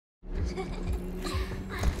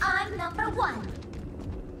I'm number one.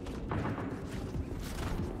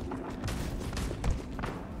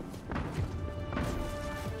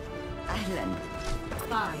 أهلا.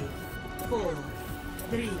 5, 4,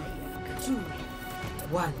 3, 2,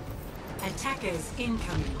 1. Attackers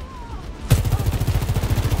incoming.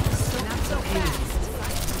 Not so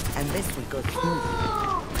fast. And this will go smooth.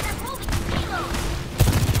 Oh, that's moving payload.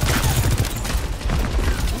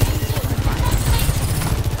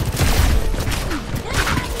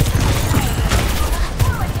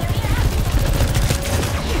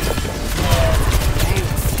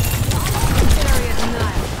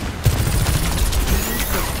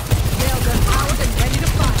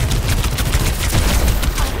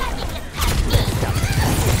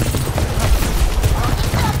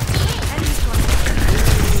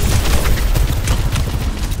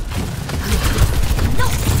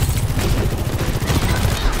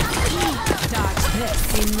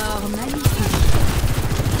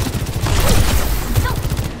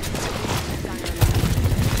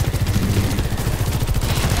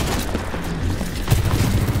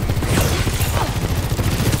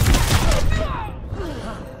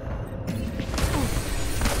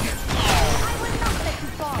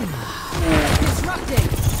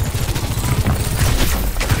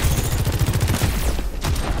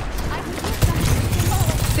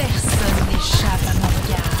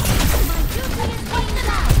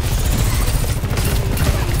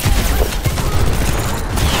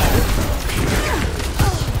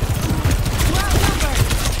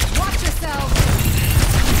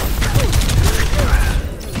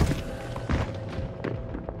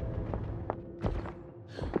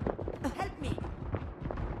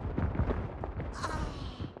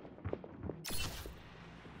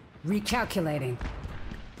 Recalculating.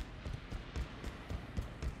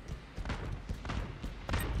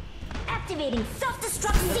 Activating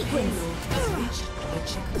self-destruct sequence.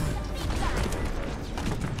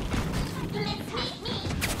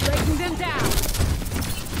 Breaking them down.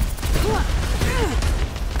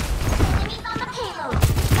 Enemies on the payload.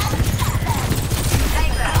 Let's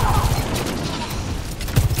get them.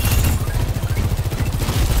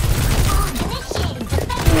 Initiating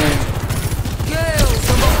defense. Girls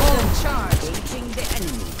on the home charge. Engaging the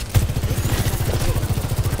enemy.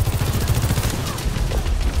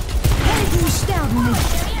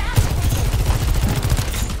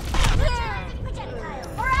 Projectile.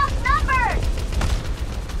 We're outnumbered.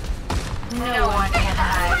 No one can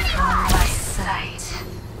hide from my sight.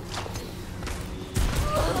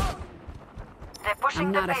 They're pushing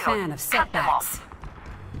I'm not the a payload. fan of Cut them off. setbacks.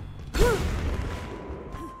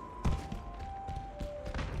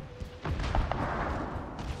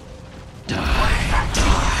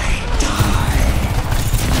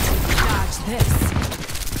 Dodge this.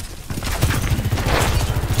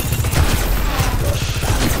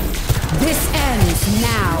 This ends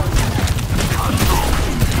now.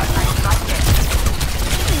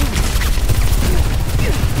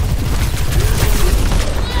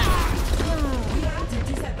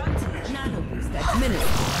 That's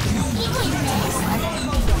minutes.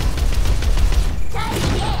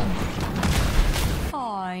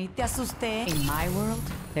 Ay, te asusté. In my world,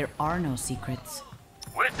 there are no secrets.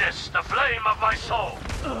 Witness the flame of my soul.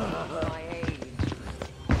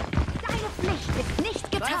 Deine Pflicht ist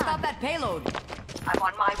nicht Gotta getan. stop that payload. I'm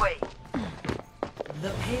on my way.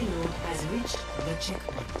 The payload has reached the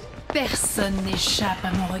checkpoint. Personne n'échappe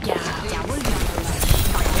à mon regard.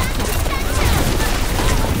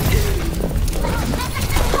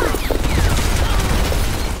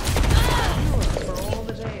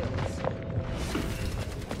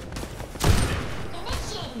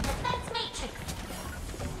 Initiating defense matrix.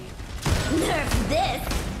 Nerf this.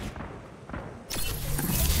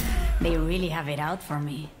 They really have it out for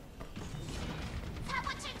me.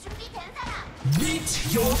 사고칠 준비된 사람.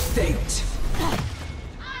 Meet your fate.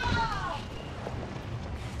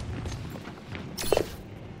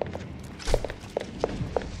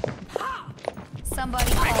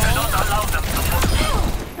 Somebody I cannot allow them to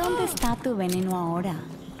push. ¿Dónde está tu veneno ahora?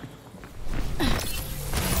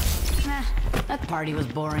 That party was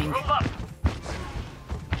boring. Move up.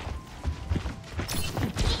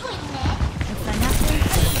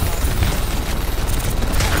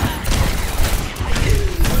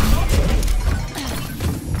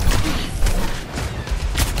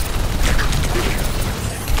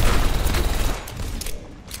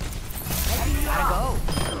 Gotta go.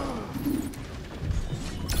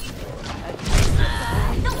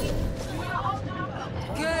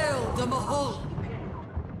 Girl, the Mahol.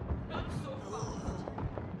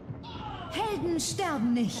 Helden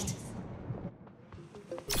sterben nicht.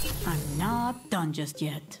 I'm not done just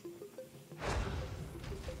yet.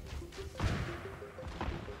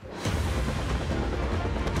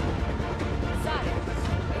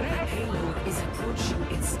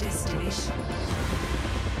 destination.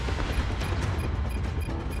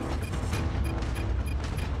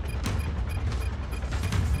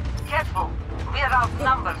 Careful, we are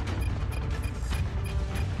outnumbered.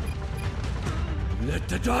 Let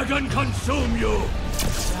the dragon consume you!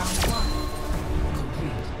 Round 1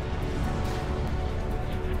 complete.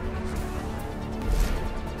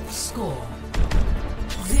 Score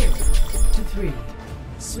 0-3.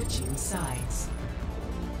 Switching sides.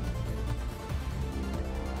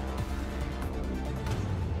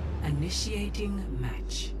 Initiating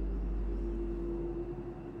match.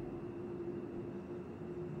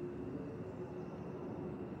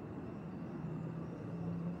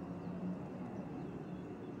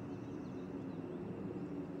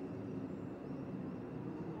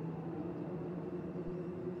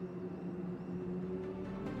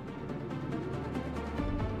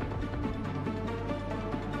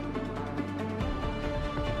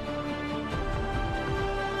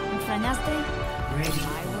 Ready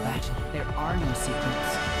for battle. There are no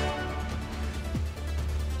secrets.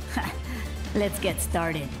 Let's get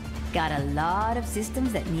started. Got a lot of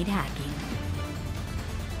systems that need hacking.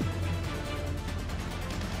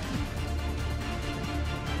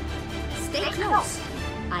 Stay close.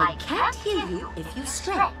 I can't hear you if you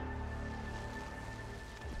stray.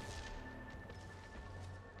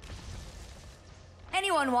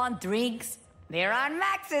 Anyone want drinks? They're on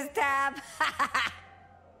Max's tab.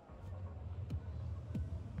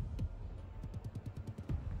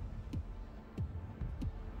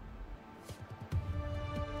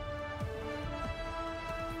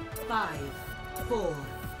 Five, 4,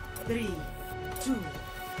 3, 2,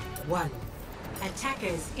 1.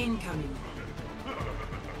 Attackers incoming.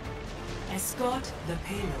 Escort the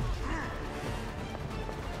payload.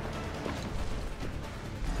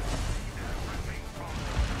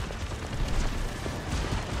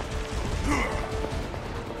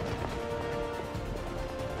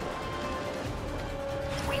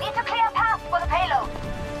 We need to clear a path for the payload.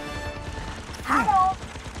 Hello.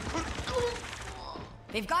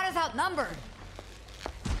 They've got us outnumbered.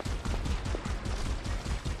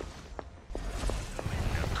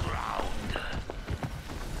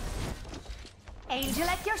 Angel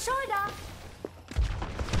at your shoulder.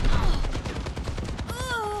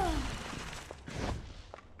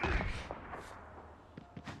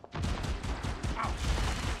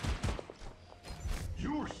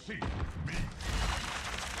 You see me.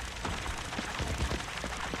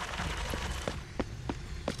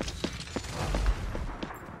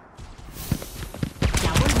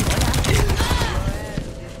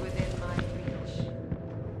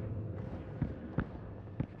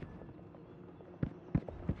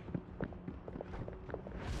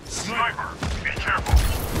 Sniper, be careful.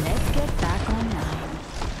 Let's get back online.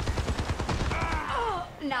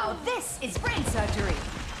 Now this is brain surgery.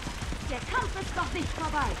 Der Kampf ist noch nicht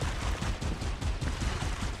vorbei.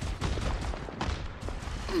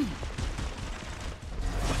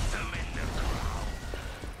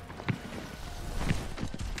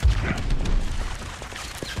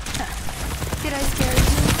 Did I scare you?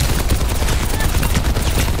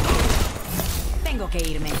 Tengo que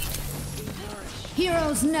irme.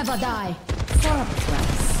 Heroes never die. For a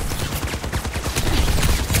price.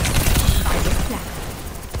 I get that.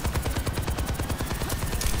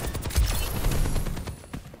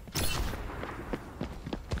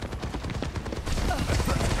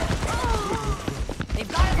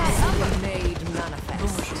 They've got it outnumbered. Made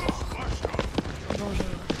manifest.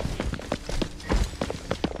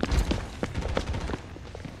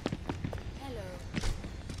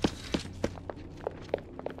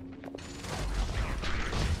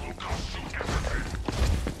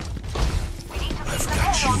 I've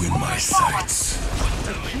got you in my sights.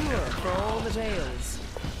 Cure for all the tales.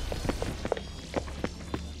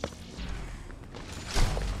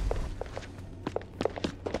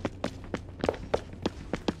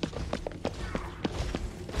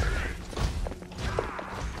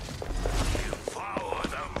 Devour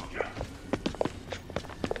them.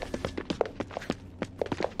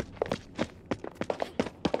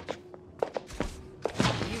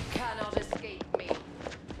 You cannot escape me.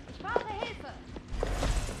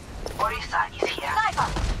 Orisa is here. Sniper,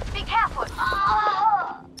 be careful.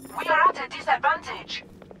 We are at a disadvantage.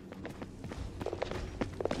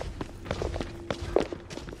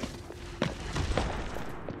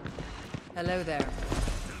 Hello there.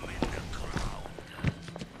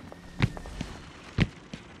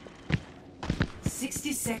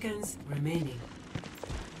 60 seconds remaining.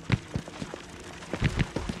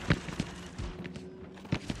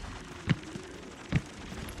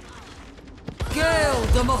 Gale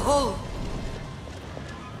the Mahal.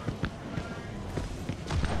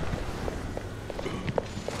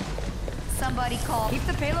 body call. Keep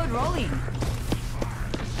the payload rolling.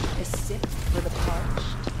 A sip for the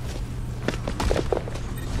parched.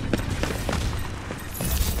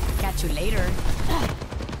 Catch you later.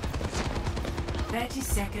 30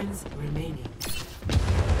 seconds remaining.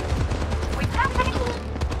 We have to